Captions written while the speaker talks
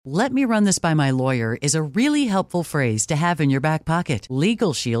"Let me run this by my lawyer" is a really helpful phrase to have in your back pocket.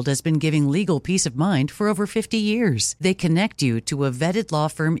 Legal Shield has been giving legal peace of mind for over 50 years. They connect you to a vetted law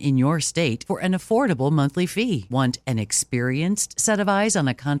firm in your state for an affordable monthly fee. Want an experienced set of eyes on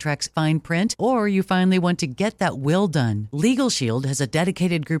a contract's fine print? Or you finally want to get that will done? Legal Shield has a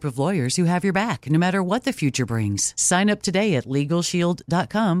dedicated group of lawyers who have your back, no matter what the future brings. Sign up today at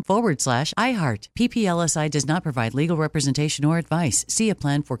LegalShield.com/iHeart. PPLSI does not provide legal representation or advice. See a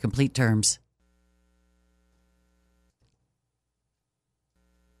plan for complete terms.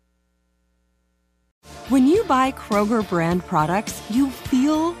 When you buy Kroger brand products, you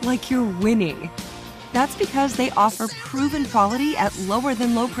feel like you're winning. That's because they offer proven quality at lower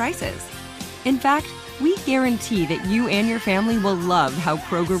than low prices. In fact, we guarantee that you and your family will love how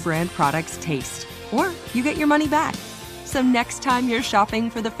Kroger brand products taste, or you get your money back. So next time you're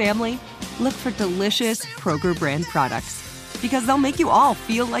shopping for the family, look for delicious Kroger brand products, because they'll make you all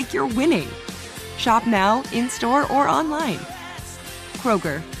feel like you're winning. Shop now, in-store, or online.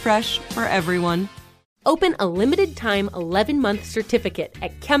 Kroger, fresh for everyone. Open a limited-time 11-month certificate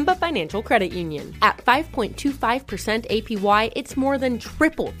at Kemba Financial Credit Union. At 5.25% APY, it's more than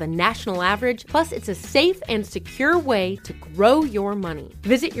triple the national average, plus it's a safe and secure way to grow your money.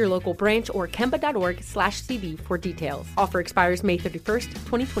 Visit your local branch or kemba.org/cd for details. Offer expires May 31st,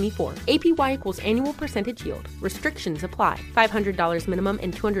 2024. APY equals annual percentage yield. Restrictions apply. $500 minimum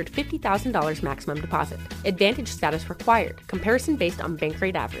and $250,000 maximum deposit. Advantage status required. Comparison based on bank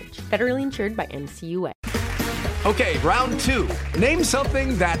rate average. Federally insured by NCUA. Okay, round two. Name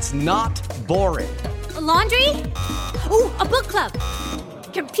something that's not boring. A laundry? Ooh, a book club.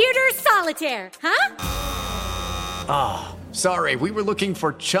 Computer solitaire, huh? Ah, sorry, we were looking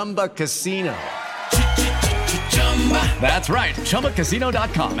for Chumba Casino. That's right,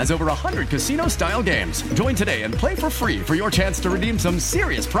 ChumbaCasino.com has over 100 casino-style games. Join today and play for free for your chance to redeem some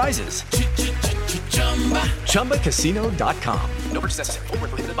serious prizes. ChumbaCasino.com. No purchase necessary. Void where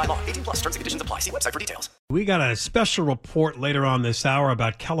prohibited by law. 18+ terms and conditions apply. See website for details. We got a special report later on this hour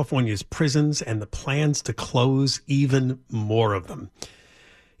about California's prisons and the plans to close even more of them.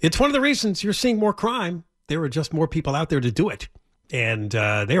 It's one of the reasons you're seeing more crime. There are just more people out there to do it. And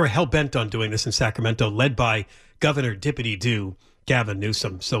they were hell-bent on doing this in Sacramento, led by Governor Dippity-Doo Gavin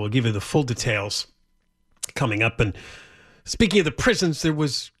Newsom. So we'll give you the full details coming up. And speaking of the prisons, there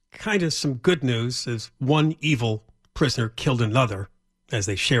was kind of some good news as one evil prisoner killed another as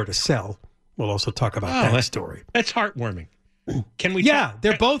they shared a cell. We'll also talk about that story. That's heartwarming. Can we? Yeah,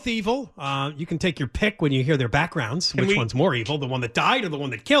 they're both evil. You can take your pick when you hear their backgrounds. Which one's more evil, the one that died or the one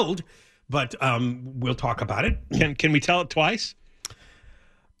that killed? But we'll talk about it. Can we tell it twice?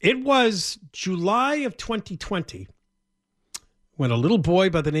 It was July of 2020 when a little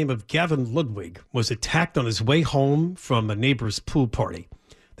boy by the name of Gavin Ludwig was attacked on his way home from a neighbor's pool party.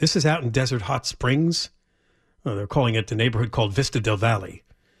 This is out in Desert Hot Springs. They're calling it the neighborhood called Vista del Valle.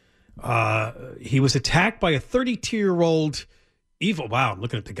 He was attacked by a 32-year-old evil. Wow, I'm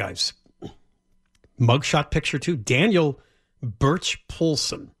looking at the guy's mugshot picture too. Daniel Birch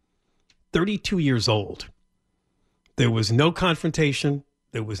Polson, 32 years old. There was no confrontation.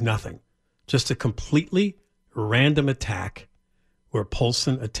 There was nothing. Just a completely random attack where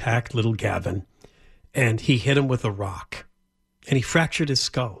Polson attacked little Gavin and he hit him with a rock and he fractured his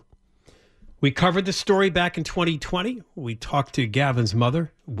skull. We covered the story back in 2020. We talked to Gavin's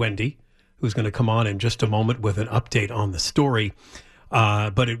mother, Wendy, who's going to come on in just a moment with an update on the story.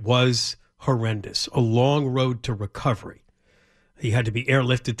 But it was horrendous, a long road to recovery. He had to be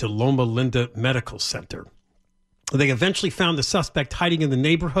airlifted to Loma Linda Medical Center. They eventually found the suspect hiding in the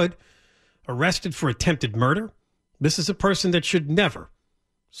neighborhood, arrested for attempted murder. This is a person that should never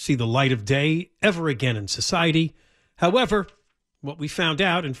see the light of day ever again in society. However, what we found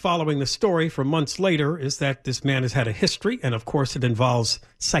out in following the story for months later is that this man has had a history, and of course it involves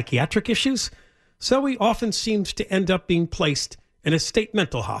psychiatric issues. So he often seems to end up being placed in a state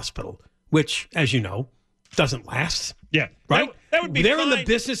mental hospital, which, as you know, doesn't last. Yeah. Right? That would be They're fine. in the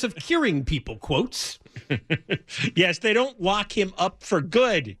business of curing people, quotes. Yes, they don't lock him up for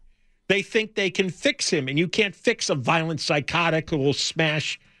good. They think they can fix him, and you can't fix a violent psychotic who will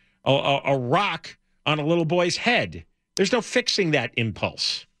smash a rock on a little boy's head. There's no fixing that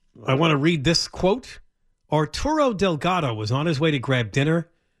impulse. I want to read this quote. Arturo Delgado was on his way to grab dinner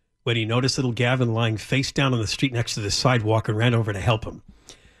when he noticed little Gavin lying face down on the street next to the sidewalk and ran over to help him.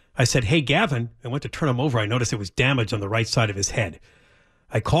 I said, "Hey, Gavin." I went to turn him over. I noticed there was damage on the right side of his head.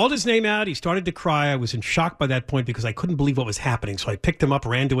 I called his name out. He started to cry. I was in shock by that point because I couldn't believe what was happening. So I picked him up,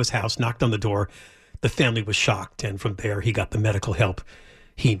 ran to his house, knocked on the door. The family was shocked. And from there, he got the medical help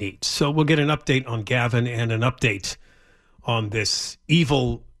he needs. So we'll get an update on Gavin and an update on this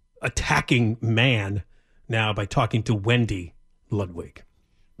evil attacking man now by talking to Wendy Ludwig.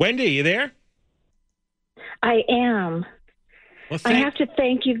 Wendy, you there? I am. Well, I have to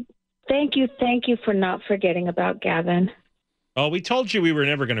thank you for not forgetting about Gavin. Oh, we told you we were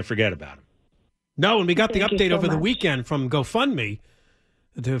never going to forget about him. No, and we got the Thank you update so over the much. weekend from GoFundMe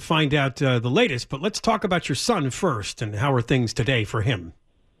to find out the latest. But let's talk about your son first, and how are things today for him?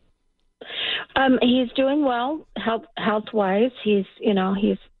 He's doing well, health-wise. He's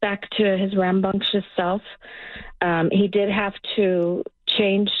back to his rambunctious self. He did have to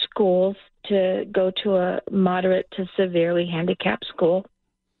change schools to go to a moderate to severely handicapped school,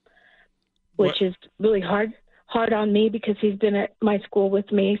 which is really hard on me because he's been at my school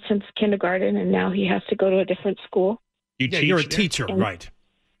with me since kindergarten, and now he has to go to a different school. You're a teacher, right?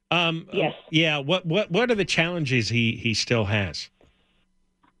 Yes. Yeah. What are the challenges he still has?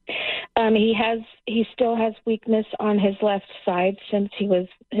 He still has weakness on his left side since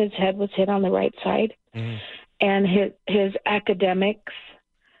his head was hit on the right side, and his academics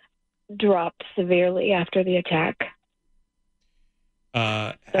dropped severely after the attack.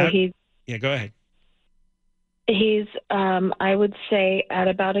 Go ahead. He's I would say at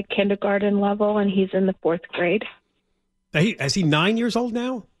about a kindergarten level, and he's in the 4th grade. Is he 9 years old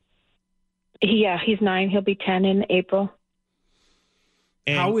now? Yeah, he's 9. He'll be 10 in April.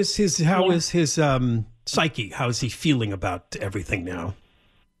 And How is his psyche? How is he feeling about everything now?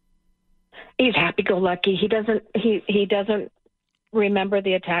 He's happy-go-lucky. He doesn't remember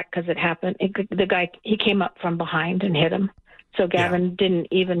the attack because it happened. The guy, he came up from behind and hit him. So Gavin didn't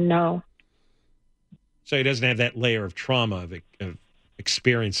even know. So he doesn't have that layer of trauma of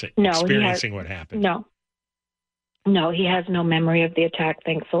experiencing what happened. No, he has no memory of the attack,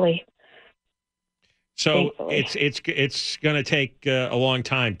 thankfully. So it's going to take a long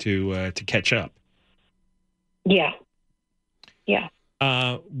time to catch up. Yeah.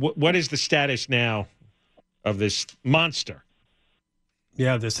 What is the status now of this monster?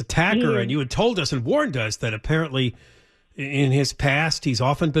 Yeah, this attacker, and you had told us and warned us that apparently in his past he's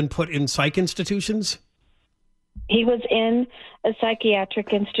often been put in psych institutions. He was in a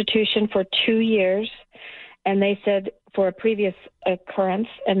psychiatric institution for 2 years, and they said for a previous occurrence,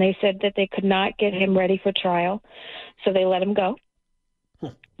 and they said that they could not get him ready for trial, so they let him go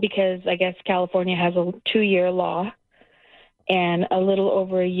because I guess California has a 2-year law, and a little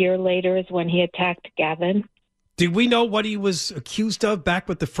over a year later is when he attacked Gavin. Did we know what he was accused of back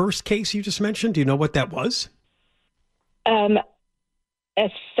with the first case you just mentioned? Do you know what that was? A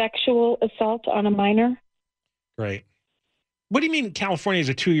sexual assault on a minor. Right. What do you mean California has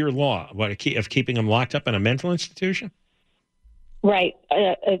a 2-year law of keeping them locked up in a mental institution? Right.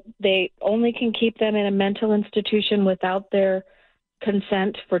 They only can keep them in a mental institution without their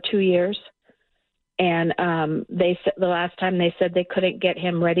consent for 2 years. And the last time they said they couldn't get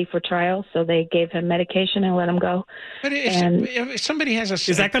him ready for trial, so they gave him medication and let him go. But if somebody has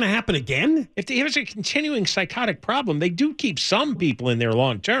is that going to happen again? If he has a continuing psychotic problem, they do keep some people in there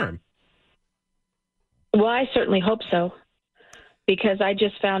long term. Well, I certainly hope so, because I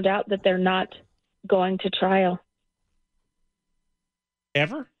just found out that they're not going to trial.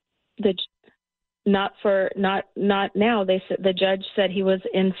 Ever? Not now. They said the judge said he was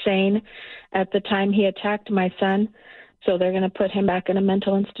insane at the time he attacked my son, so they're going to put him back in a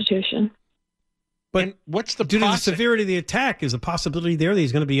mental institution. But and what's the due to the process? severity of the attack, is a possibility there that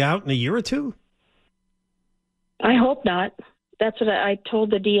he's going to be out in a year or two? I hope not. That's what I told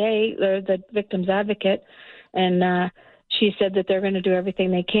the DA, or the victim's advocate, and she said that they're going to do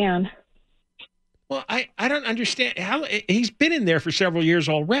everything they can. Well, I don't understand how he's been in there for several years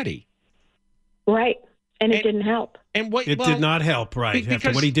already. Right, and it didn't help. And It did not help, right?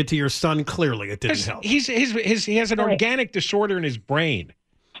 After what he did to your son, clearly it didn't help. He has an organic disorder in his brain.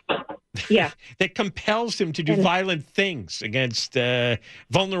 Yeah. That compels him to do violent things against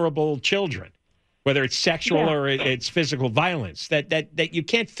vulnerable children, whether it's sexual or it's physical violence. That you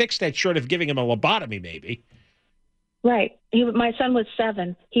can't fix that short of giving him a lobotomy, maybe. Right. My son was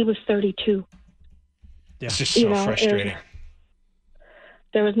 7. He was 32. Yeah. It's just so frustrating.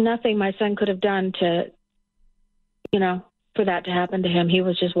 There was nothing my son could have done to, for that to happen to him. He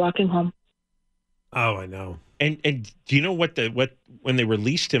was just walking home. Oh, I know. And do you know what when they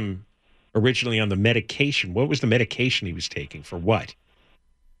released him originally on the medication, what was the medication he was taking for what?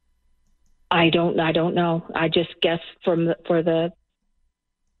 I don't know. I just guess for the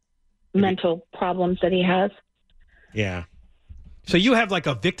mental problems that he has. Yeah. So you have like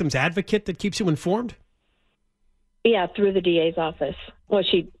a victim's advocate that keeps you informed? Yeah, through the DA's office. Well,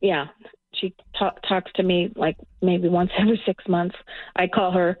 she talks to me like maybe once every 6 months. I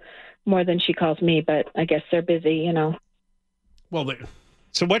call her more than she calls me, but I guess they're busy, Well,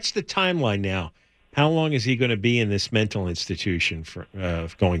 So what's the timeline now? How long is he going to be in this mental institution for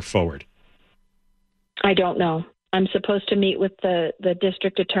going forward? I don't know. I'm supposed to meet with the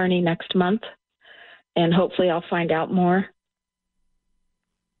district attorney next month, and hopefully I'll find out more.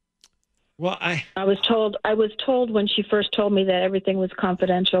 Well, I was told when she first told me that everything was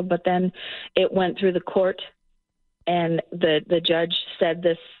confidential, but then it went through the court, and the judge said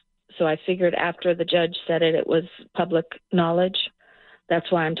this. So I figured after the judge said it, it was public knowledge.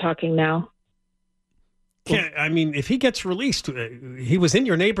 That's why I'm talking now. I mean, if he gets released, he was in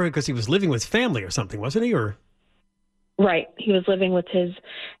your neighborhood because he was living with family or something, wasn't he? Or right, he was living with his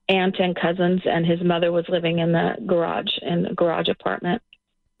aunt and cousins, and his mother was living in the garage apartment.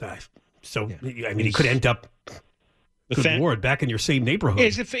 So, I mean, he could end up, good Lord, back in your same neighborhood.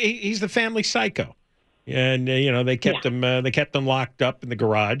 He's the family psycho, and they kept him. They kept him locked up in the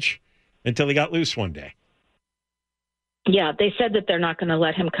garage until he got loose one day. Yeah, they said that they're not going to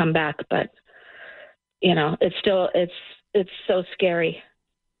let him come back, but it's still it's so scary.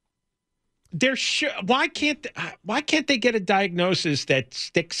 Why can't they get a diagnosis that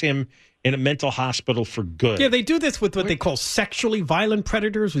sticks him in a mental hospital for good? Yeah, they do this with what they call sexually violent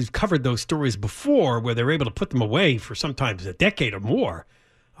predators. We've covered those stories before where they're able to put them away for sometimes a decade or more.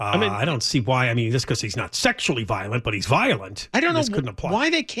 I don't see why. I mean, just because he's not sexually violent, but he's violent. I don't know couldn't apply. Why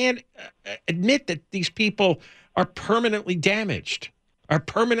they can't admit that these people are permanently damaged, are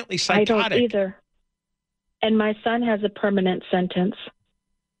permanently psychotic. I don't either. And my son has a permanent sentence.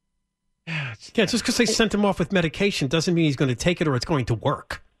 Yeah, just because they sent him off with medication doesn't mean he's going to take it or it's going to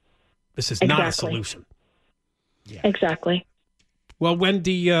work. This is not a solution. Yeah. Exactly. Well,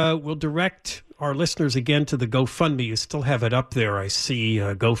 Wendy, we'll direct our listeners again to the GoFundMe. You still have it up there. I see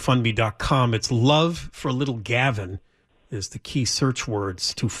GoFundMe.com. It's Love for Little Gavin is the key search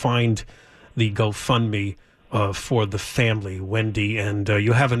words to find the GoFundMe for the family, Wendy. And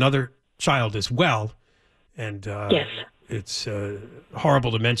you have another child as well. And yes. It's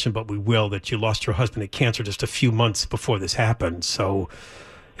horrible to mention, but we will, that you lost your husband to cancer just a few months before this happened. So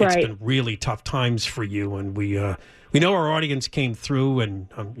it's been really tough times for you. And we know our audience came through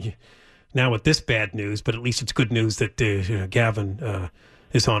and now with this bad news, but at least it's good news that Gavin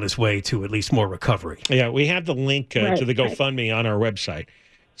is on his way to at least more recovery. Yeah, we have the link to the GoFundMe on our website.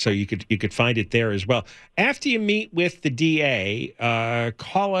 So you could find it there as well. After you meet with the DA,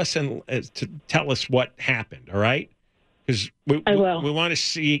 call us and to tell us what happened, all right? Because we want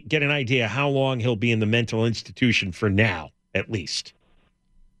to get an idea how long he'll be in the mental institution for now, at least.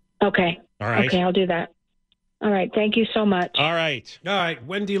 Okay. All right. Okay, I'll do that. All right. Thank you so much. All right. All right.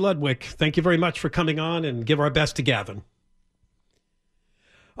 Wendy Ludwig, thank you very much for coming on and give our best to Gavin.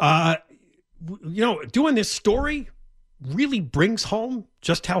 Doing this story really brings home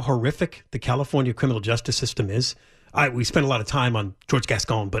just how horrific the California criminal justice system is. We spent a lot of time on George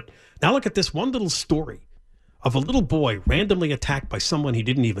Gascon, but now look at this one little story of a little boy randomly attacked by someone he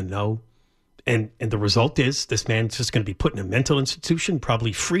didn't even know. And the result is this man's just going to be put in a mental institution,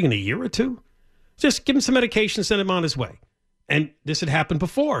 probably free in a year or two. Just give him some medication, send him on his way. And this had happened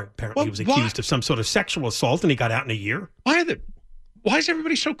before. Apparently he was accused of some sort of sexual assault and he got out in a year. Why is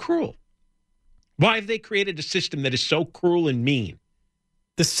everybody so cruel? Why have they created a system that is so cruel and mean?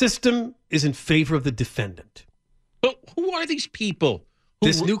 The system is in favor of the defendant. But who are these people?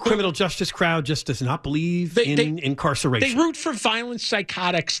 This new criminal justice crowd just does not believe in incarceration. They root for violent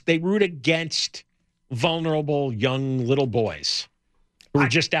psychotics. They root against vulnerable young little boys who are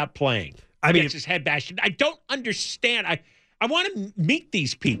just out playing. I mean, his head bashed. I don't understand. I want to meet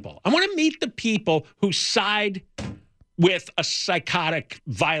these people. I want to meet the people who side with a psychotic,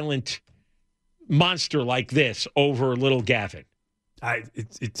 violent monster like this over little Gavin.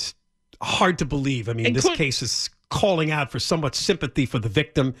 It's hard to believe. I mean, this case is calling out for somewhat sympathy for the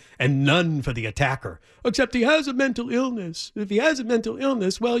victim and none for the attacker. Except he has a mental illness. If he has a mental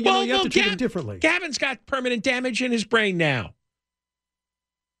illness, well, you have to treat him differently. Gavin's got permanent damage in his brain now.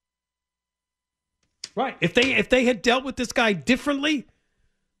 Right. If they had dealt with this guy differently,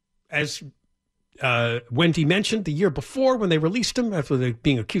 as Wendy mentioned, the year before when they released him after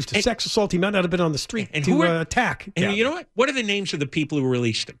being accused of sex assault, he might not have been on the street attack. And you know what? What are the names of the people who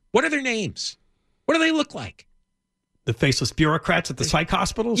released him? What are their names? What do they look like? The faceless bureaucrats at the psych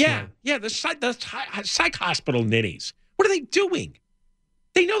hospitals? Yeah, the psych hospital ninnies. What are they doing?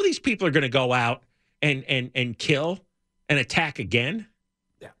 They know these people are going to go out and kill and attack again.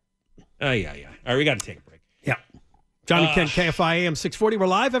 Yeah. Oh, yeah. All right, we got to take a break. Yeah. John and Ken, KFI AM 640. We're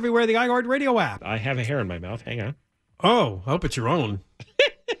live everywhere, the iHeart Radio app. I have a hair in my mouth. Hang on. Oh, I hope it's your own.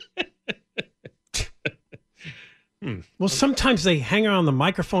 Well, sometimes they hang on the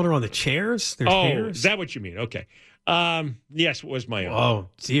microphone or on the chairs. There's hairs. Is that what you mean? Okay. Yes, it was my own. Oh,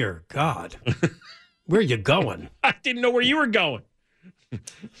 dear God. Where are you going? I didn't know where you were going.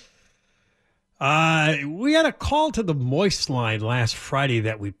 We had a call to the Moist line last Friday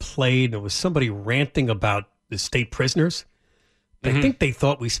that we played. It was somebody ranting about the state prisoners. I think they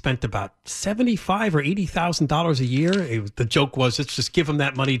thought we spent about $75,000 or $80,000 a year. The joke was, let's just give them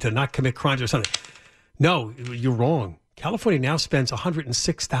that money to not commit crimes or something. No, you're wrong. California now spends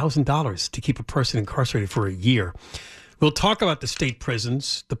 $106,000 to keep a person incarcerated for a year. We'll talk about the state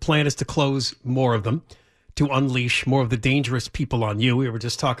prisons. The plan is to close more of them, to unleash more of the dangerous people on you. We were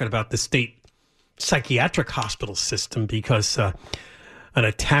just talking about the state psychiatric hospital system because an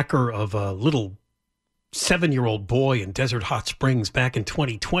attacker of a little 7-year-old boy in Desert Hot Springs back in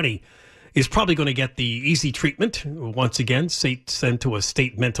 2020 is probably going to get the easy treatment. Once again, sent to a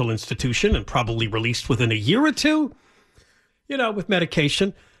state mental institution and probably released within a year or two, with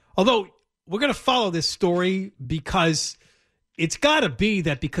medication. Although we're going to follow this story because it's got to be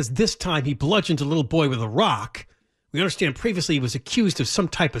that because this time he bludgeoned a little boy with a rock. We understand previously he was accused of some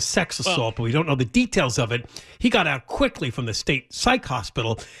type of sex assault, but we don't know the details of it. He got out quickly from the state psych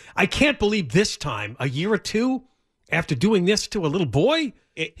hospital. I can't believe this time, a year or two after doing this to a little boy,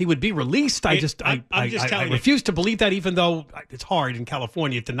 he would be released. I refuse to believe that, even though it's hard in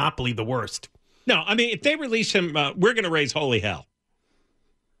California to not believe the worst. No, I mean, if they release him, we're going to raise holy hell.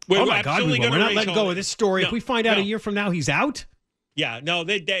 Oh, my God, we will. We're not letting go of this story. If we find out a year from now he's out? Yeah, no,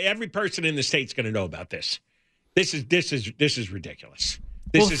 every person in the state's going to know about this. This is ridiculous.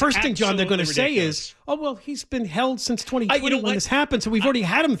 The first thing, John, they're going to say is, "Oh, well, he's been held since 2020 when this happened, so we've already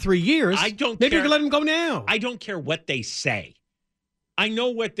had him 3 years. Maybe we can let him go now." I don't care what they say. I know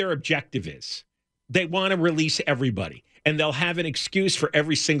what their objective is. They want to release everybody, and they'll have an excuse for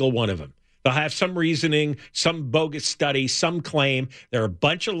every single one of them. They'll have some reasoning, some bogus study, some claim. They're a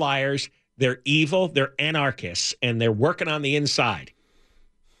bunch of liars. They're evil. They're anarchists, and they're working on the inside.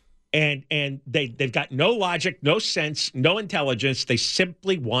 And they've got no logic, no sense, no intelligence. They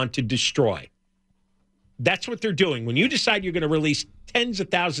simply want to destroy. That's what they're doing. When you decide you're going to release tens of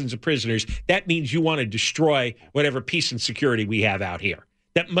thousands of prisoners, that means you want to destroy whatever peace and security we have out here.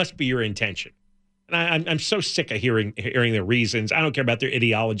 That must be your intention. And I'm so sick of hearing their reasons. I don't care about their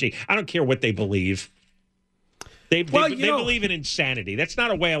ideology. I don't care what they believe. They believe in insanity. That's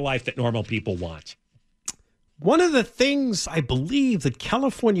not a way of life that normal people want. One of the things I believe that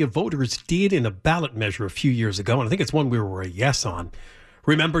California voters did in a ballot measure a few years ago, and I think it's one we were a yes on.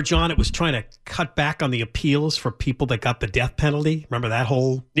 Remember, John, it was trying to cut back on the appeals for people that got the death penalty. Remember that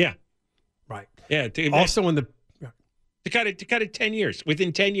whole? Yeah. Right. Yeah. Also in the... To cut it 10 years.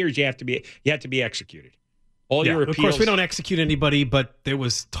 Within 10 years, you have to be executed. All your appeals. Of course, we don't execute anybody, but there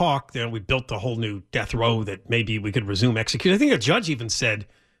was talk. We built a whole new death row that maybe we could resume execute. I think a judge even said,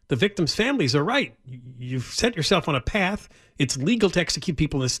 the victims' families are right. You've set yourself on a path. It's legal to execute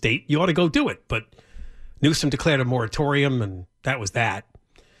people in the state. You ought to go do it. But Newsom declared a moratorium, and that was that.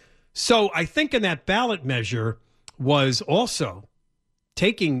 So I think in that ballot measure was also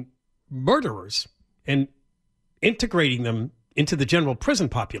taking murderers and integrating them into the general prison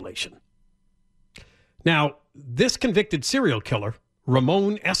population. Now, this convicted serial killer,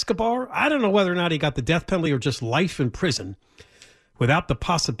 Ramon Escobar, I don't know whether or not he got the death penalty or just life in prison without the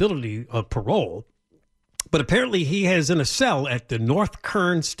possibility of parole. But apparently he is in a cell at the North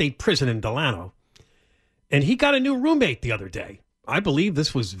Kern State Prison in Delano. And he got a new roommate the other day. I believe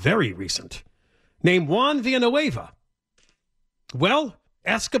this was very recent. Named Juan Villanueva. Well,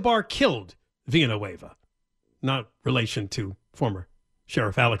 Escobar killed Villanueva. Not relation to former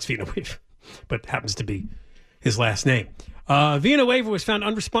Sheriff Alex Villanueva, but happens to be his last name. Villanueva was found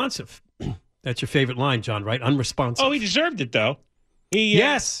unresponsive. That's your favorite line, John, right? Unresponsive. Oh, he deserved it, though.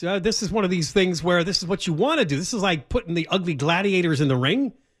 Yes, this is one of these things where this is what you want to do. This is like putting the ugly gladiators in the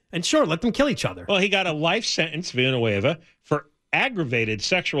ring, and sure, let them kill each other. Well, he got a life sentence, Villanueva, for aggravated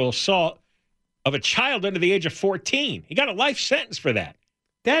sexual assault of a child under the age of 14. He got a life sentence for that.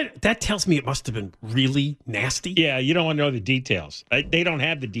 That tells me it must have been really nasty. Yeah, you don't want to know the details. They don't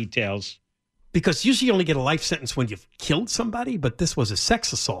have the details. Because usually you only get a life sentence when you've killed somebody, but this was a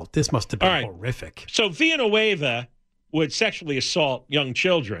sex assault. This must have been horrific. So Villanueva would sexually assault young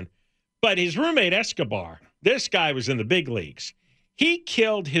children, but his roommate Escobar, this guy was in the big leagues. He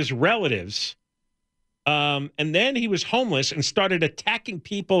killed his relatives, and then he was homeless and started attacking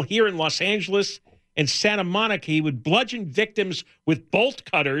people here in Los Angeles and Santa Monica. He would bludgeon victims with bolt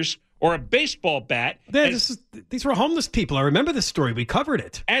cutters or a baseball bat. These were homeless people. I remember this story. We covered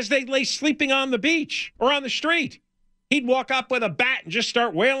it. As they lay sleeping on the beach or on the street. He'd walk up with a bat and just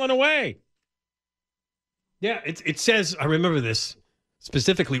start wailing away. Yeah, it says, I remember this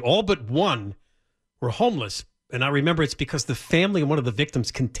specifically, all but one were homeless And I remember it's because the family and one of the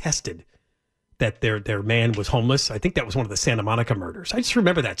victims contested that their man was homeless. I think that was one of the Santa Monica murders. I just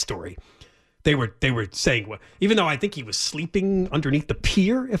remember that story. They were saying, well, even though I think he was sleeping underneath the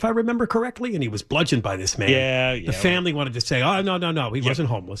pier, if I remember correctly, and he was bludgeoned by this man. Yeah. The family wanted to say, oh, no, he wasn't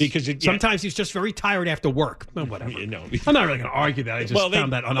homeless. Because sometimes he's just very tired after work. Well, whatever. I'm not really going to argue that. I just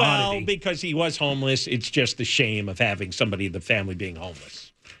found that an oddity. Well, because he was homeless, it's just the shame of having somebody in the family being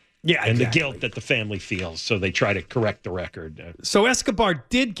homeless. Yeah, and exactly. the guilt that the family feels, so they try to correct the record. So Escobar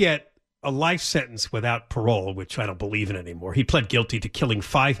did get a life sentence without parole, which I don't believe in anymore. He pled guilty to killing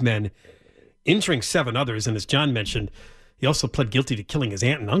 5 men, injuring 7 others, and as John mentioned, he also pled guilty to killing his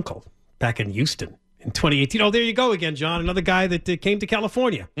aunt and uncle back in Houston in 2018. Oh, there you go again, John. Another guy that came to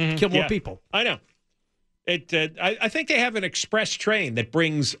California, killed more people. I know. I think they have an express train that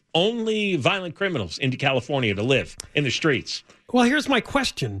brings only violent criminals into California to live in the streets. Well, here's my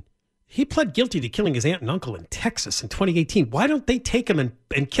question. He pled guilty to killing his aunt and uncle in Texas in 2018. Why don't they take him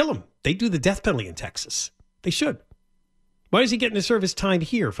and kill him? They do the death penalty in Texas. They should. Why is he getting to serve his time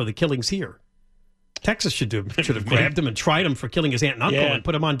here for the killings here? Texas should have grabbed him and tried him for killing his aunt and uncle and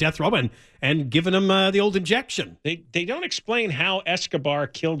put him on death row and given him the old injection. They don't explain how Escobar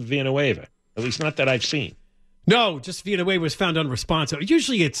killed Villanueva, at least not that I've seen. No, just Villanueva was found unresponsive.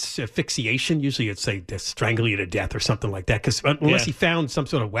 Usually it's asphyxiation. Usually it's they strangle you to death or something like that. Because unless he found some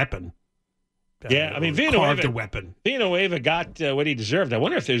sort of weapon. I mean, carved a weapon. Villanueva got what he deserved. I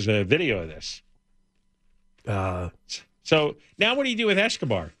wonder if there's a video of this. So now what do you do with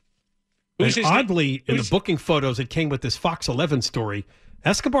Escobar? Oddly, in the booking photos that came with this Fox 11 story,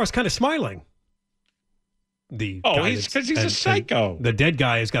 Escobar's kind of smiling. Because he's a psycho. The dead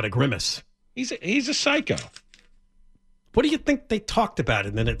guy has got a grimace. He's a psycho. What do you think they talked about?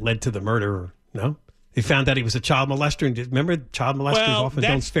 And then it led to the murder. No? They found out he was a child molester. And remember, child molesters often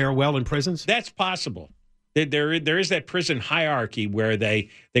don't fare well in prisons? That's possible. There is that prison hierarchy where they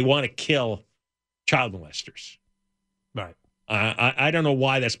want to kill child molesters. Right. I don't know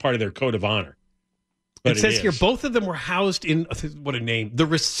why that's part of their code of honor. But it says here both of them were housed in, what a name, the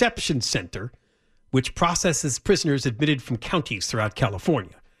Reception Center, which processes prisoners admitted from counties throughout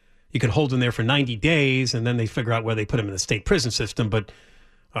California. You can hold them there for 90 days, and then they figure out where they put them in the state prison system. But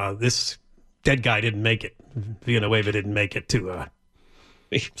this dead guy didn't make it. Villanueva didn't make it to.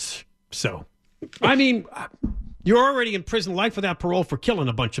 So, I mean, you're already in prison life without parole for killing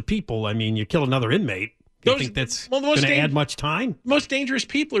a bunch of people. I mean, you kill another inmate. Do you think that's going to add much time? Most dangerous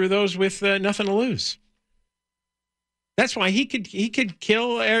people are those with nothing to lose. That's why he could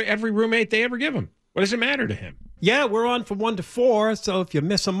kill every roommate they ever give him. What does it matter to him? Yeah, we're on from 1 to 4, so if you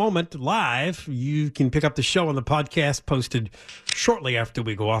miss a moment live, you can pick up the show on the podcast posted shortly after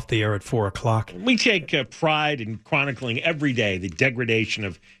we go off the air at 4 o'clock. We take pride in chronicling every day the degradation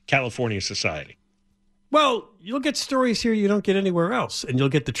of California society. Well, you'll get stories here you don't get anywhere else, and you'll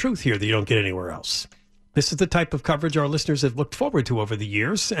get the truth here that you don't get anywhere else. This is the type of coverage our listeners have looked forward to over the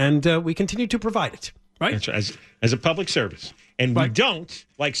years, and we continue to provide it, right? That's as a public service. And we don't,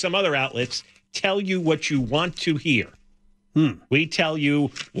 like some other outlets, tell you what you want to hear. We tell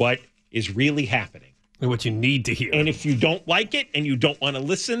you what is really happening. And what you need to hear. And if you don't like it and you don't want to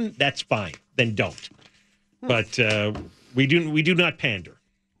listen, that's fine. Then don't. But we do not pander.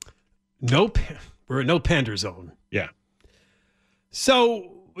 We're a no pander zone. Yeah.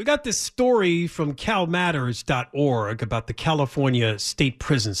 So we got this story from calmatters.org about the California state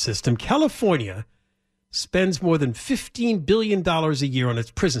prison system. California spends more than $15 billion a year on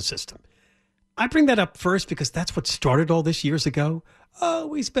its prison system. I bring that up first because that's what started all this years ago. Oh,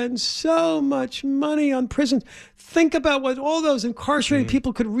 we spend so much money on prisons. Think about what all those incarcerated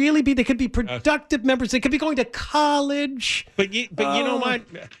people could really be. They could be productive members. They could be going to college. But you know what?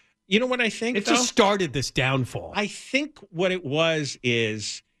 You know what I think? It just started this downfall. I think what it was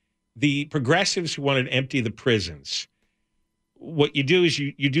is the progressives who wanted to empty the prisons. What you do is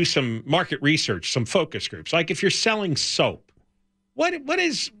you do some market research, some focus groups. Like if you're selling soap,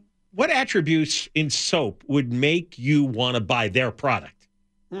 what attributes in soap would make you want to buy their product?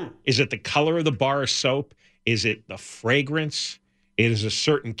 Is it the color of the bar of soap? Is it the fragrance? Is a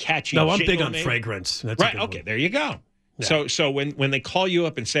certain catchy? No, I'm big on fragrance. That's right. Okay, there you go. Yeah. So when they call you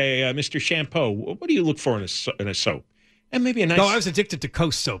up and say, Mr. Shampoo, what do you look for in a soap? And maybe a nice. No, I was addicted to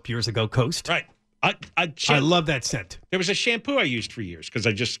Coast soap years ago. Coast. Right. I love that scent. There was a shampoo I used for years because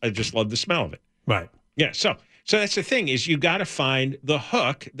I just love the smell of it. Right. Yeah. So that's the thing is you got to find the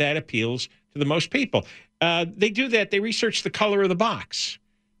hook that appeals to the most people. They do that. They research the color of the box.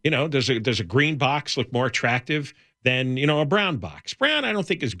 You know, does a green box look more attractive than a brown box? Brown I don't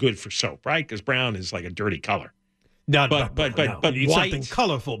think is good for soap, right? Because brown is like a dirty color. No, but you need white, something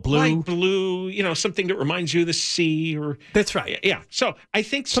colorful, blue. Light blue, something that reminds you of the sea. That's right. Yeah. So I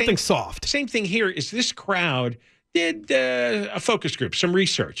think something soft. Same thing here is this crowd did a focus group, some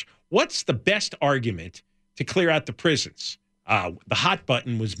research. What's the best argument to clear out the prisons? The hot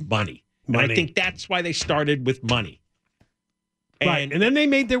button was money. And I think that's why they started with money. Right. And then they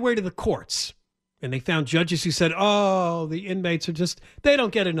made their way to the courts. And they found judges who said, the inmates they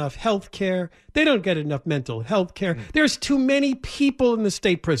don't get enough health care. They don't get enough mental health care. There's too many people in the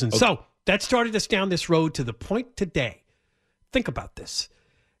state prisons. Okay. So that started us down this road to the point today. Think about this.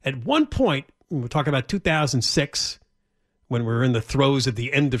 At one point, we're talking about 2006, when we were in the throes of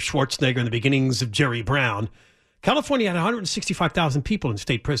the end of Schwarzenegger and the beginnings of Jerry Brown, California had 165,000 people in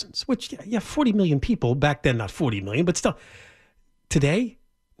state prisons, which, 40 million people. Back then, not 40 million, but still. Today,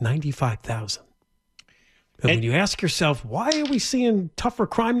 95,000. And when you ask yourself, why are we seeing tougher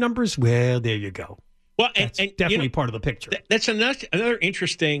crime numbers? Well, there you go. Well, that's definitely part of the picture. That's another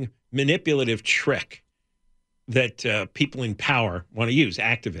interesting manipulative trick that people in power want to use,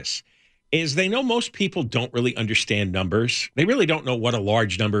 activists, is they know most people don't really understand numbers. They really don't know what a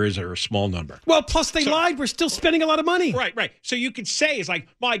large number is or a small number. Well, plus they lied. We're still spending a lot of money. Right. So you could say, it's like,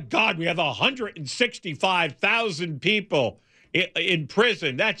 my God, we have 165,000 people in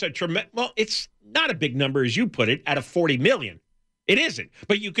prison. That's a tremendous. Well, it's not a big number, as you put it, out of 40 million. It isn't.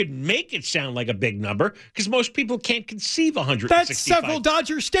 But you could make it sound like a big number because most people can't conceive 165. That's several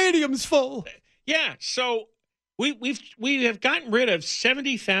Dodger stadiums full. Yeah. So we have gotten rid of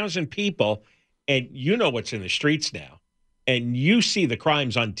 70,000 people, and you know what's in the streets now. And you see the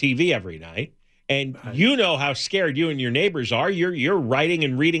crimes on TV every night. And you know how scared you and your neighbors are. You're writing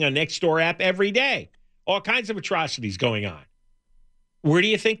and reading a Nextdoor app every day. All kinds of atrocities going on. Where do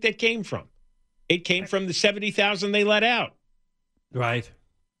you think that came from? It came from the 70,000 they let out. Right.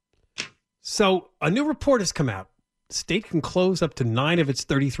 So a new report has come out. The state can close up to 9 of its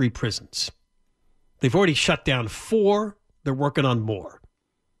 33 prisons. They've already shut down 4. They're working on more.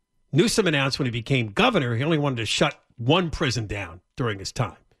 Newsom announced when he became governor, he only wanted to shut 1 prison down during his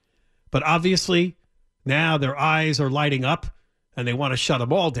time. But obviously, now their eyes are lighting up and they want to shut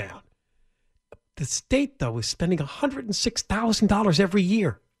them all down. The state, though, is spending $106,000 every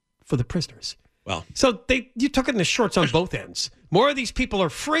year for the prisoners. Well, so you took it in the shorts on both ends. More of these people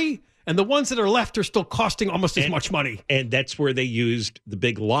are free, and the ones that are left are still costing almost as much money. And that's where they used the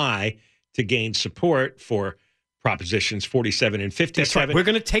big lie to gain support for Propositions 47 and 57. That's right. We're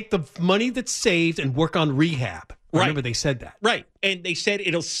going to take the money that's saved and work on rehab. Right. Remember, they said that. Right. And they said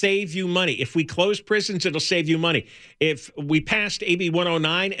it'll save you money. If we close prisons, it'll save you money. If we passed AB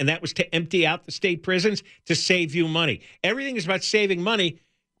 109, and that was to empty out the state prisons, to save you money. Everything is about saving money.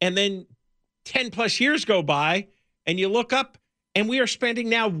 And then 10 plus years go by, and you look up, and we are spending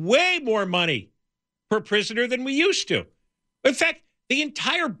now way more money per prisoner than we used to. In fact, the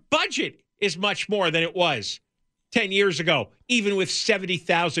entire budget is much more than it was 10 years ago, even with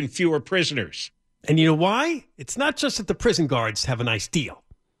 70,000 fewer prisoners. And you know why? It's not just that the prison guards have a nice deal.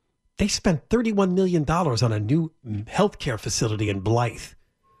 They spent $31 million on a new healthcare facility in Blythe.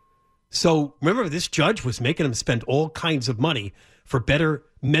 So remember, this judge was making them spend all kinds of money for better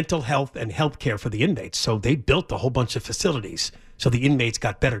mental health and health care for the inmates. So they built a whole bunch of facilities so the inmates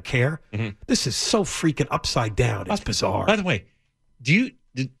got better care. Mm-hmm. This is so freaking upside down. It's bizarre. By the way, do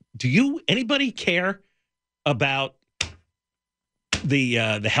you anybody care about the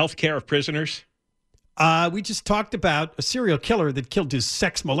health care of prisoners? We just talked about a serial killer that killed his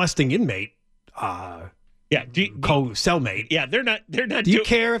sex molesting inmate. Co-cellmate. Yeah, they're not. Do you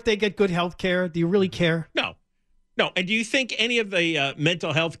care if they get good health care? Do you really care? No. And do you think any of the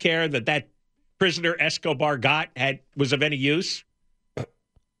mental health care that prisoner Escobar was of any use?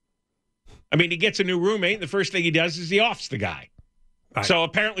 I mean, he gets a new roommate, and the first thing he does is he offs the guy. Right. So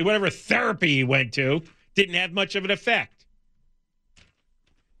apparently, whatever therapy he went to didn't have much of an effect.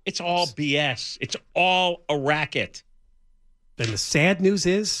 It's all BS. It's all a racket. And the sad news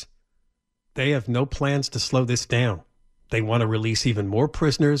is, they have no plans to slow this down. They want to release even more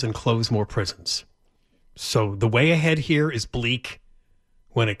prisoners and close more prisons. So the way ahead here is bleak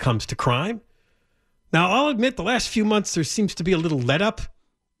when it comes to crime. Now, I'll admit the last few months there seems to be a little let up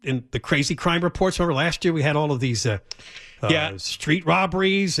in the crazy crime reports. Remember last year we had all of these street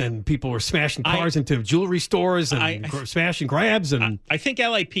robberies and people were smashing cars into jewelry stores and smash and grabs. And I think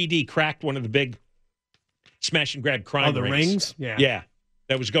LAPD cracked one of the big smash and grab crime rings. Yeah.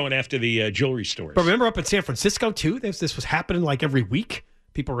 That was going after the jewelry stores. But remember up in San Francisco, too, this was happening like every week.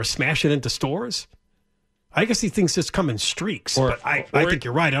 People were smashing into stores. I guess these things just come in streaks. But I think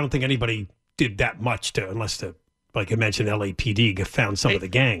you're right. I don't think anybody did that much unless, like you mentioned, LAPD found some of the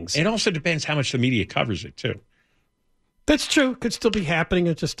gangs. It also depends how much the media covers it, too. That's true. Could still be happening.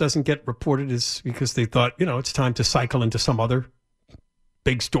 It just doesn't get reported as because they thought, it's time to cycle into some other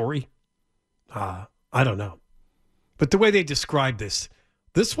big story. I don't know. But the way they describe this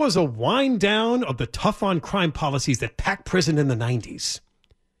was a wind down of the tough on crime policies that packed prison in the 90s.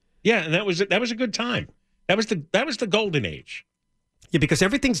 Yeah, and that was a good time. That was the golden age. Yeah, because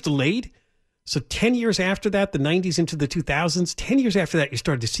everything's delayed. So 10 years after that, the 90s into the 2000s, 10 years after that, you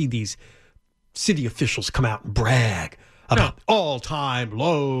started to see these city officials come out and brag about all-time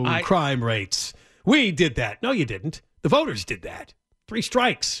low crime rates. We did that. No, you didn't. The voters did that. 3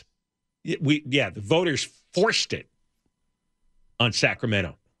 strikes. The voters forced it on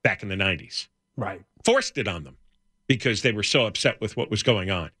Sacramento back in the 90s. Right. Forced it on them because they were so upset with what was going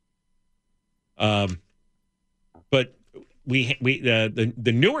on. But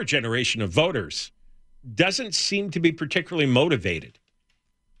the newer generation of voters doesn't seem to be particularly motivated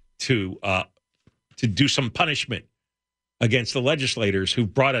to do some punishment against the legislators who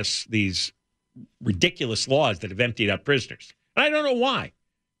brought us these ridiculous laws that have emptied out prisoners. And I don't know why,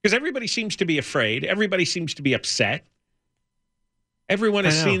 because everybody seems to be afraid. Everybody seems to be upset. Everyone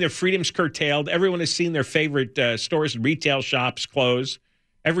has seen their freedoms curtailed. Everyone has seen their favorite stores and retail shops close.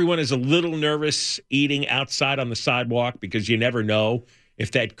 Everyone is a little nervous eating outside on the sidewalk because you never know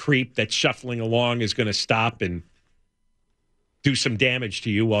if that creep that's shuffling along is going to stop and do some damage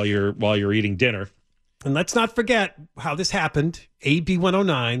to you while you're eating dinner. And let's not forget how this happened. AB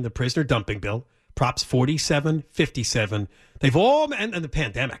 109, the prisoner dumping bill, Props 47, 57. They've all, and the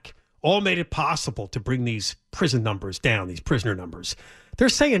pandemic, all made it possible to bring these prison numbers down, these prisoner numbers. They're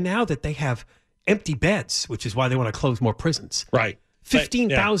saying now that they have empty beds, which is why they want to close more prisons. Right.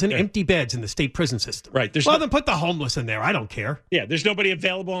 15,000 empty beds in the state prison system. Right. Then put the homeless in there. I don't care. Yeah, there's nobody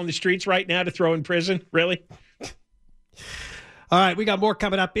available on the streets right now to throw in prison. Really? All right, we got more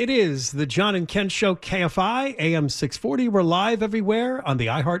coming up. It is the John and Ken Show, KFI, AM 640. We're live everywhere on the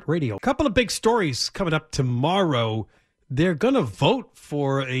iHeartRadio. A couple of big stories coming up tomorrow. They're going to vote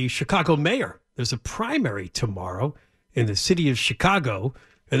for a Chicago mayor. There's a primary tomorrow in the city of Chicago,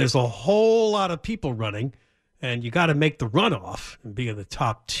 and there's a whole lot of people running, and you got to make the runoff and be in the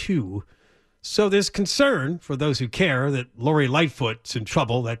top 2. So there's concern for those who care that Lori Lightfoot's in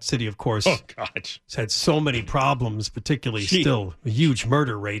trouble. That city, of course, has had so many problems, particularly still a huge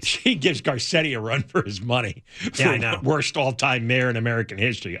murder rate. She gives Garcetti a run for his money. Yeah, I know. Worst all-time mayor in American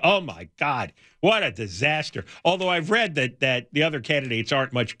history. Oh, my God. What a disaster. Although I've read that the other candidates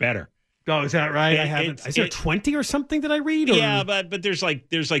aren't much better. Oh, is that right? I haven't. Is there 20 or something that I read? Or? Yeah, but there's like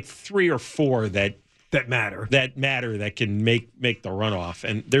 3 or 4 that matter. That can make the runoff.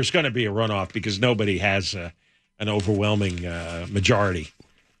 And there's going to be a runoff because nobody has an overwhelming majority.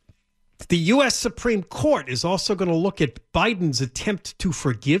 The U.S. Supreme Court is also going to look at Biden's attempt to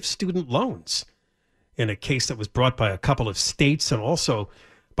forgive student loans in a case that was brought by a couple of states and also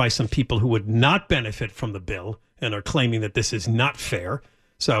by some people who would not benefit from the bill and are claiming that this is not fair.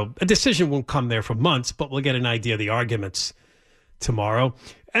 So a decision won't come there for months, but we'll get an idea of the arguments tomorrow.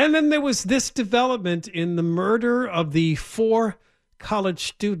 And then there was this development in the murder of the 4 college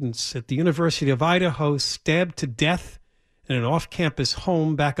students at the University of Idaho stabbed to death in an off-campus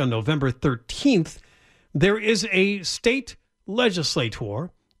home back on November 13th. There is a state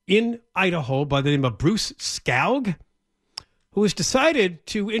legislator in Idaho by the name of Bruce Skaug who has decided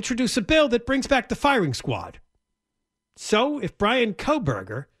to introduce a bill that brings back the firing squad. So if Brian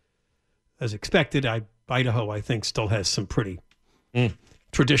Kohberger, as expected, Idaho, I think, still has some pretty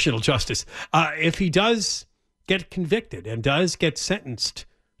traditional justice. If he does get convicted and does get sentenced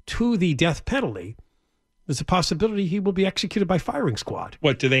to the death penalty, there's a possibility he will be executed by firing squad.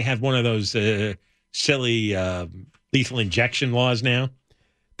 What, do they have one of those silly lethal injection laws now?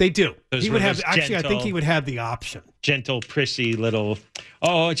 They do. Those he would have, gentle, actually, I think he would have the option. Gentle, prissy little,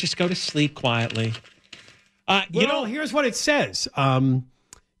 just go to sleep quietly. Here's what it says.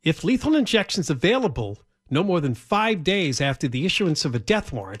 If lethal injections available no more than 5 days after the issuance of a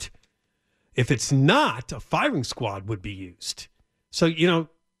death warrant, if it's not, a firing squad would be used. So,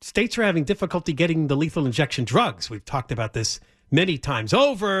 states are having difficulty getting the lethal injection drugs. We've talked about this many times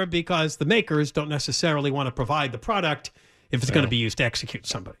over because the makers don't necessarily want to provide the product if it's going to be used to execute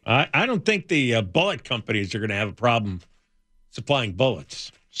somebody. I don't think the bullet companies are going to have a problem supplying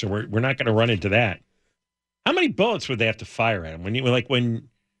bullets. So we're not going to run into that. How many bullets would they have to fire at them? When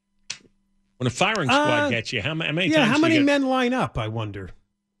a firing squad gets you, how many times? Yeah, how many men line up, I wonder?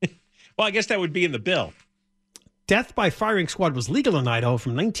 Well, I guess that would be in the bill. Death by firing squad was legal in Idaho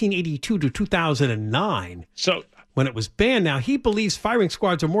from 1982 to 2009. So when it was banned, now he believes firing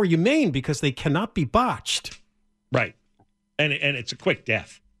squads are more humane because they cannot be botched. Right. And it's a quick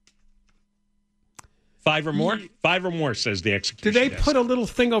death. 5 or more? 5 or more, says the execution Do they desk. put a little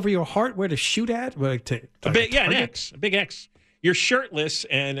thing over your heart where to shoot at? Where to an target? X, a big X. You're shirtless,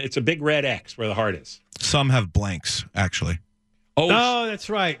 and it's a big red X where the heart is. Some have blanks, actually. Oh, that's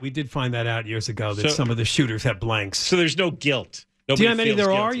right. We did find that out years ago that some of the shooters have blanks. So there's no guilt. Do you know how many feels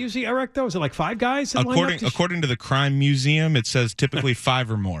there are guilty. usually, Eric, though? Is it like 5 guys? that line up According to the Crime Museum, it says typically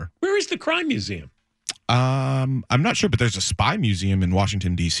 5 or more. Where is the Crime Museum? I'm not sure, but there's a spy museum in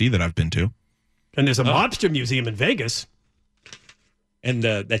Washington, D.C. that I've been to. And there's a mobster museum in Vegas. And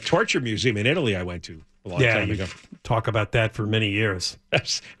that torture museum in Italy I went to a long time ago. Talk about that for many years. I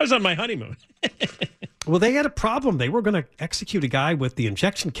was on my honeymoon. Well, they had a problem. They were going to execute a guy with the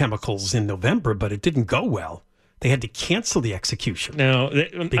injection chemicals in November, but it didn't go well. They had to cancel the execution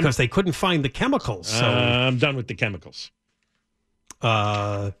because they couldn't find the chemicals. So I'm done with the chemicals.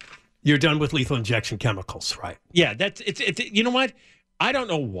 You're done with lethal injection chemicals, right? Yeah, it's you know what? I don't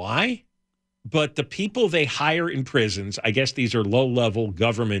know why, but the people they hire in prisons, I guess these are low-level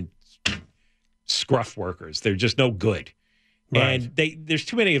government scruff workers. They're just no good. Right. And there's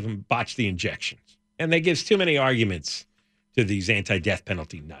too many of them botch the injections. And they give too many arguments to these anti-death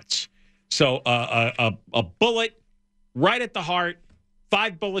penalty nuts. So a bullet right at the heart,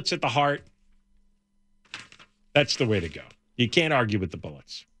 5 bullets at the heart, that's the way to go. You can't argue with the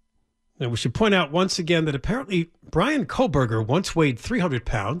bullets. And we should point out once again that apparently Brian Koberger once weighed 300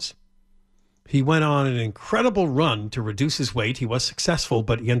 pounds. He went on an incredible run to reduce his weight. He was successful,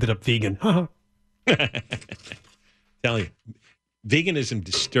 but he ended up vegan. Tell you, veganism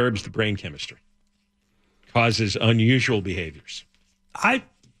disturbs the brain chemistry, causes unusual behaviors. I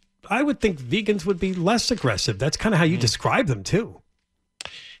would think vegans would be less aggressive. That's kind of how you describe them too.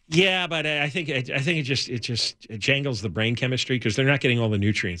 Yeah, but I think it jangles the brain chemistry because they're not getting all the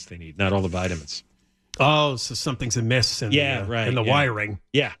nutrients they need, not all the vitamins. Oh, so something's amiss in the wiring.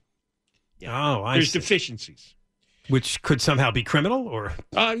 Yeah. Oh, There's deficiencies. Which could somehow be criminal or?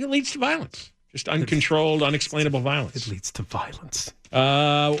 It leads to violence. Just uncontrolled, unexplainable violence. It leads to violence.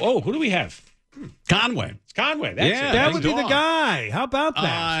 Who do we have? Conway. It's Conway. That's it. That would be the guy. How about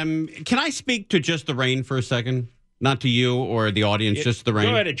that? Can I speak to just the rain for a second? Not to you or the audience, just the rain.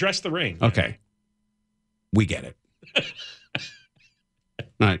 Go ahead, address the rain. Okay. We get it.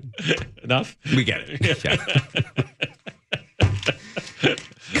 All right. Enough? We get it. Yeah.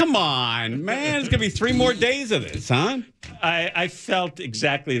 Come on, man. It's going to be 3 more days of this, huh? I felt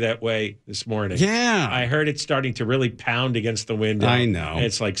exactly that way this morning. Yeah. I heard it starting to really pound against the window. I know.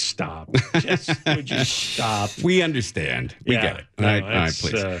 It's like, stop. Would you stop? We understand. We get it. No, all right,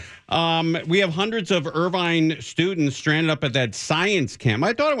 please. We have hundreds of Irvine students stranded up at that science camp.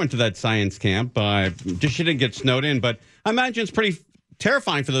 I thought I went to that science camp. Just didn't get snowed in, but I imagine it's pretty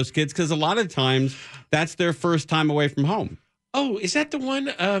terrifying for those kids because a lot of times that's their first time away from home. Oh, is that the one?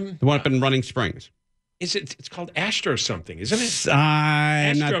 The one up in Running Springs. It's called Astro something, isn't it?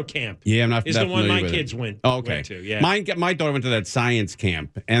 Astro Camp. Yeah, I'm not. Is the one my kids went to. Yeah. My daughter went to that science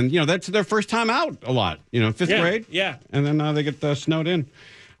camp, and that's their first time out a lot. 5th grade. Yeah. And then they get snowed in.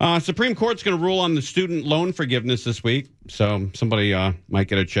 Supreme Court's going to rule on the student loan forgiveness this week, so somebody might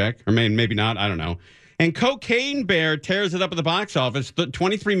get a check, or maybe not. I don't know. And Cocaine Bear tears it up at the box office.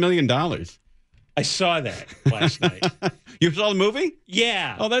 $23 million. I saw that last night. You saw the movie?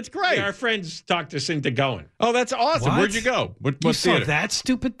 Yeah. Oh, that's great. Yeah, our friends talked us into going. Oh, that's awesome. What? Where'd you go? What You theater? saw that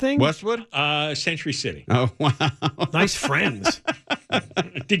stupid thing? Westwood? Century City. Oh, wow. Nice friends.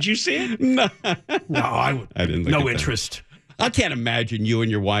 Did you see it? No. I didn't. No interest. I can't imagine you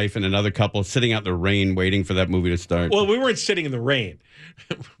and your wife and another couple sitting out in the rain waiting for that movie to start. Well, we weren't sitting in the rain.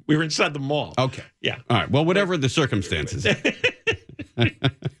 We were inside the mall. Okay. Yeah. All right. Well, whatever the circumstances.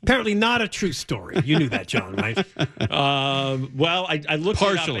 Apparently not a true story. You knew that, John, right? Well, I looked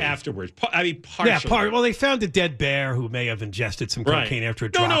Partially. it up afterwards. Partially. Yeah, well, they found a dead bear who may have ingested some cocaine after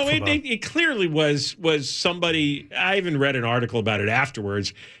it dropped. No, it clearly was somebody. I even read an article about it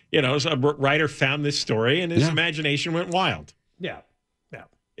afterwards. So a writer found this story and his imagination went wild. Yeah.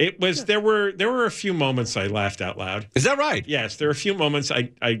 It was there were a few moments I laughed out loud. Is that right? Yes, there are a few moments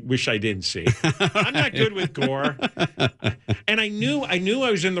I wish I didn't see. I'm not good with gore, and I knew I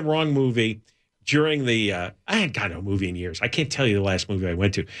was in the wrong movie during the. I hadn't gotten a movie in years. I can't tell you the last movie I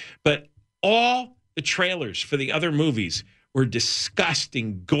went to, but all the trailers for the other movies were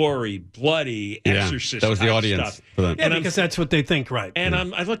disgusting, gory, bloody, exorcist. That was the audience stuff. for that. Yeah, because that's what they think, right? And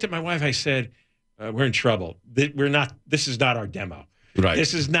I looked at my wife. I said, "We're in trouble. We're not. This is not our demo." Right.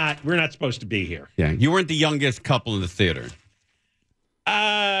 This is not. We're not supposed to be here. Yeah. You weren't the youngest couple in the theater.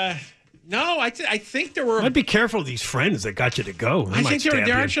 No. I think there were. I'd be careful of these friends that got you to go. I think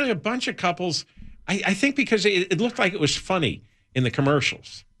there are actually a bunch of couples. I think because it looked like it was funny in the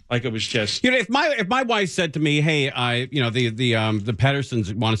commercials. Like it was just. If my wife said to me, "Hey, the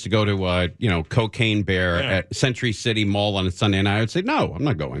Pedersons want us to go to Cocaine Bear at Century City Mall on a Sunday night," I would say, "No, I'm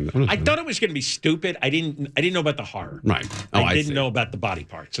not going." I thought it was going to be stupid. I didn't know about the horror. Right. I didn't know about the body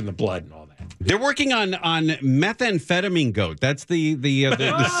parts and the blood and all that. They're working on Methamphetamine Goat. That's the sequel.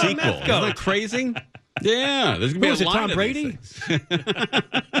 Isn't that crazy? Yeah, there's gonna be a line Tom Brady?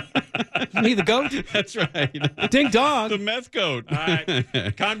 Me the goat? That's right. Ding dong. The meth goat. All right.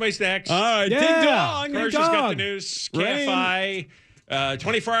 Conway's next. All right. Yeah. Ding dong. First has got the news. KFI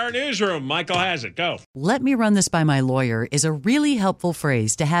 24-hour newsroom. Michael has it. Go. "Let me run this by my lawyer" is a really helpful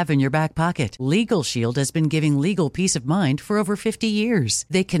phrase to have in your back pocket. Legal Shield has been giving legal peace of mind for over 50 years.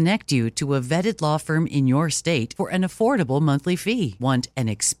 They connect you to a vetted law firm in your state for an affordable monthly fee. Want an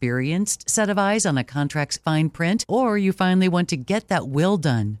experienced set of eyes on a contract's fine print? Or you finally want to get that will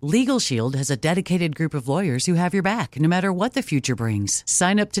done? Legal Shield has a dedicated group of lawyers who have your back, no matter what the future brings.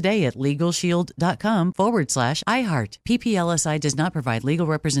 Sign up today at LegalShield.com/iHeart. PPLSI does not provide legal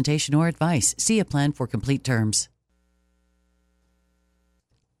representation or advice. See a plan for complete terms.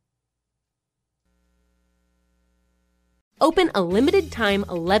 Open a limited-time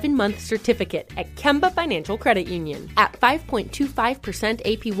 11-month certificate at Kemba Financial Credit Union. At 5.25%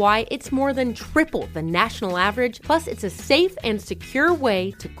 APY, it's more than triple the national average, plus it's a safe and secure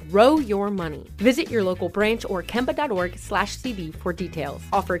way to grow your money. Visit your local branch or kemba.org/CD for details.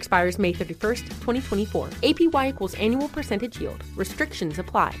 Offer expires May 31st, 2024. APY equals annual percentage yield. Restrictions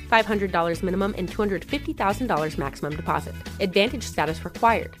apply. $500 minimum and $250,000 maximum deposit. Advantage status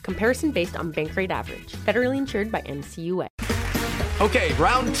required. Comparison based on bank rate average. Federally insured by NCUA. Okay,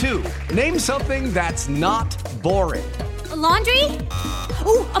 round two. Name something that's not boring. A laundry?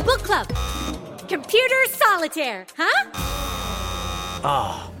 Ooh, a book club. Computer solitaire,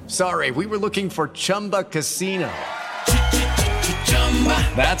 huh? Sorry, we were looking for Chumba Casino.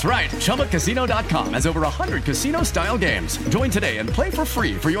 That's right. ChumbaCasino.com has over 100 casino-style games. Join today and play for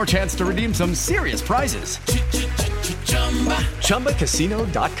free for your chance to redeem some serious prizes.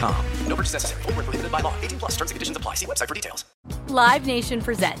 ChumbaCasino.com. No purchase necessary. Void where prohibited by law. 18+ terms and conditions apply. See website for details. Live Nation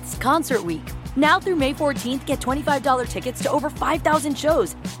presents Concert Week. Now through May 14th, get $25 tickets to over 5,000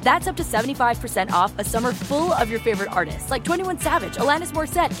 shows. That's up to 75% off a summer full of your favorite artists like 21 Savage, Alanis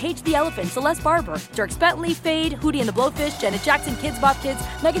Morissette, Cage the Elephant, Celeste Barber, Dierks Bentley, Fade, Hootie and the Blowfish, Janet Jackson, Kidz Bop Kids,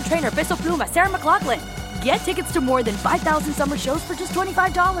 Meghan Trainor, Peso Pluma, Sarah McLachlan. Get tickets to more than 5,000 summer shows for just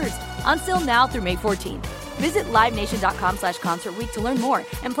 $25. Until now through May 14th. Visit LiveNation.com/Concert Week to learn more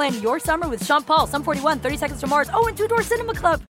and plan your summer with Sean Paul, Sum 41, 30 Seconds to Mars, and Two Door Cinema Club.